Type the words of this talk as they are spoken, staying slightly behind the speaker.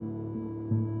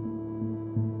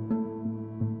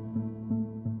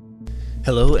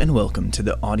Hello and welcome to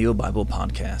the Audio Bible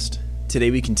Podcast.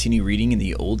 Today we continue reading in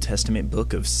the Old Testament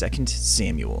book of 2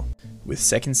 Samuel with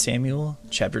 2 Samuel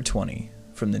chapter 20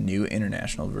 from the New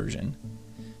International Version.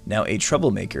 Now a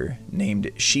troublemaker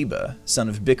named Sheba, son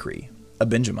of Bichri, a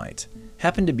Benjamite,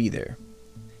 happened to be there.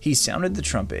 He sounded the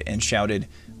trumpet and shouted,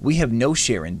 "We have no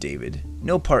share in David,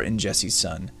 no part in Jesse's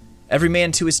son. Every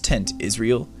man to his tent,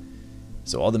 Israel."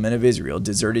 So all the men of Israel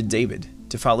deserted David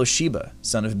to follow Sheba,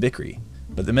 son of Bichri.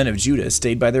 But the men of Judah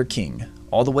stayed by their king,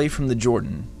 all the way from the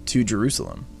Jordan to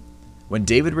Jerusalem. When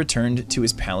David returned to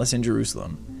his palace in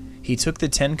Jerusalem, he took the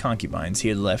 10 concubines he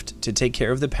had left to take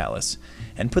care of the palace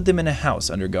and put them in a house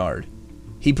under guard.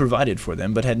 He provided for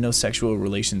them but had no sexual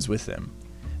relations with them.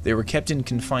 They were kept in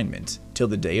confinement till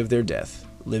the day of their death,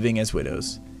 living as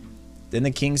widows. Then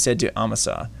the king said to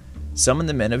Amasa, "Summon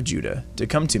the men of Judah to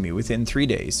come to me within 3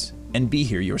 days, and be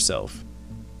here yourself."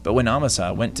 But when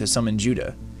Amasa went to summon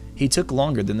Judah, he took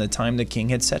longer than the time the king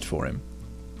had set for him.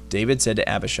 David said to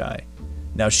Abishai,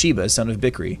 "Now Sheba, son of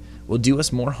Bichri, will do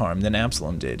us more harm than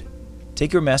Absalom did.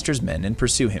 Take your master's men and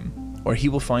pursue him, or he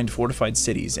will find fortified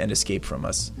cities and escape from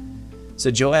us."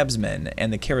 So Joab's men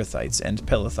and the Kerethites and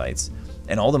Pelethites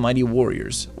and all the mighty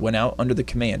warriors went out under the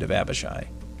command of Abishai.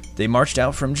 They marched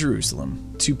out from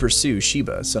Jerusalem to pursue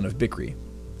Sheba, son of Bichri.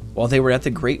 While they were at the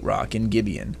great rock in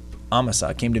Gibeon,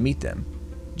 Amasa came to meet them.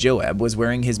 Joab was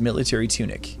wearing his military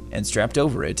tunic, and strapped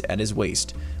over it at his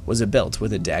waist was a belt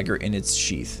with a dagger in its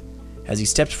sheath. As he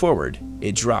stepped forward,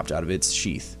 it dropped out of its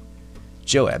sheath.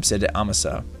 Joab said to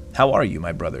Amasa, "How are you,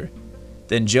 my brother?"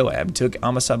 Then Joab took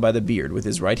Amasa by the beard with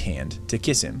his right hand to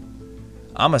kiss him.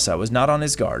 Amasa was not on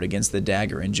his guard against the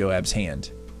dagger in Joab's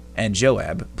hand, and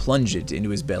Joab plunged it into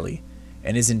his belly,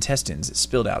 and his intestines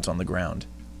spilled out on the ground.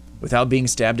 Without being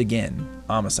stabbed again,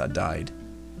 Amasa died.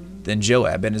 Then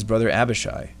Joab and his brother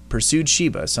Abishai pursued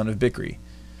Sheba, son of Bichri.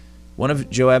 One of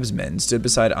Joab's men stood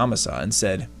beside Amasa and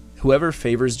said, "Whoever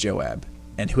favors Joab,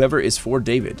 and whoever is for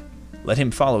David, let him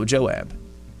follow Joab."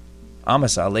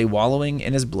 Amasa lay wallowing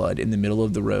in his blood in the middle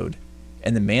of the road,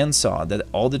 and the man saw that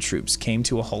all the troops came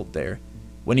to a halt there.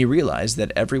 When he realized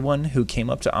that everyone who came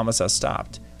up to Amasa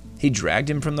stopped, he dragged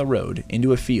him from the road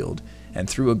into a field and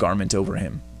threw a garment over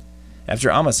him.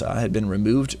 After Amasa had been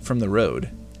removed from the road,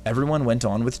 everyone went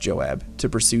on with Joab to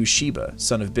pursue Sheba,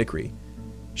 son of Bichri.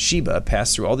 Sheba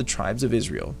passed through all the tribes of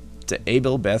Israel to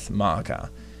Abel-Beth-Maacah,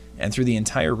 and through the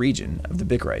entire region of the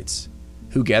Bichrites,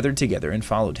 who gathered together and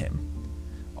followed him.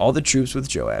 All the troops with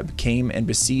Joab came and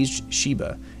besieged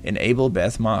Sheba in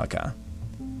Abel-Beth-Maacah.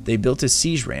 They built a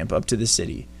siege ramp up to the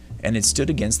city, and it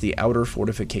stood against the outer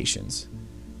fortifications.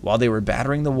 While they were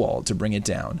battering the wall to bring it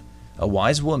down, a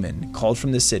wise woman called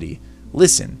from the city,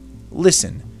 "Listen,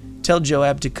 listen! Tell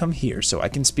Joab to come here so I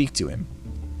can speak to him."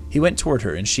 He went toward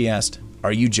her, and she asked,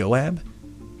 "Are you Joab?"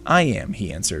 "I am,"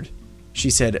 he answered.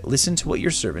 She said, "Listen to what your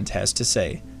servant has to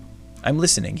say." "I'm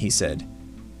listening," he said.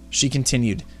 She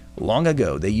continued, "Long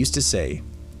ago they used to say,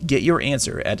 'Get your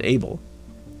answer at Abel,'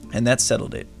 and that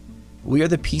settled it. We are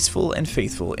the peaceful and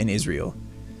faithful in Israel.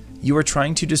 You are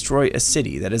trying to destroy a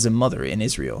city that is a mother in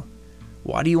Israel.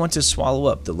 Why do you want to swallow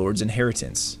up the Lord's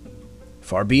inheritance?"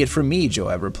 "Far be it from me,"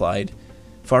 Joab replied.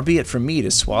 "Far be it from me to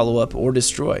swallow up or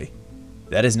destroy.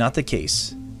 That is not the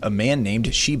case. A man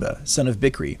named Sheba, son of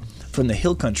Bichri, from the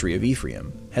hill country of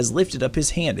Ephraim, has lifted up his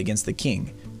hand against the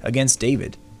king, against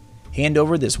David. Hand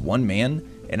over this one man,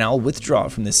 and I'll withdraw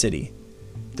from the city."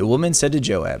 The woman said to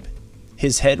Joab,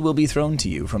 "His head will be thrown to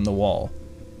you from the wall."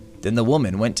 Then the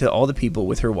woman went to all the people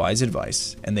with her wise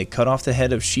advice, and they cut off the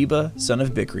head of Sheba, son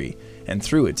of Bichri, and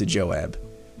threw it to Joab.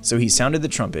 So he sounded the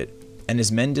trumpet, and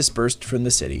his men dispersed from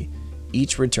the city,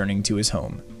 each returning to his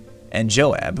home. And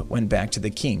Joab went back to the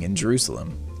king in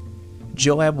Jerusalem.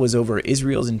 Joab was over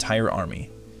Israel's entire army.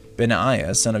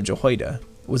 Benaiah, son of Jehoiada,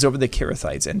 was over the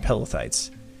Kerethites and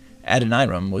Pelethites.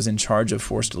 Adoniram was in charge of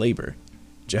forced labor.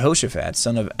 Jehoshaphat,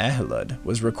 son of Ahilud,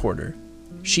 was recorder.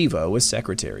 Sheva was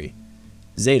secretary.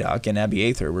 Zadok and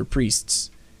Abiathar were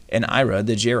priests, and Ira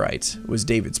the Jerite was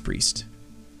David's priest.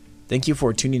 Thank you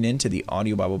for tuning in to the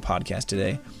Audio Bible Podcast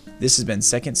today. This has been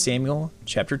 2 Samuel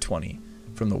chapter 20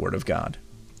 from the Word of God.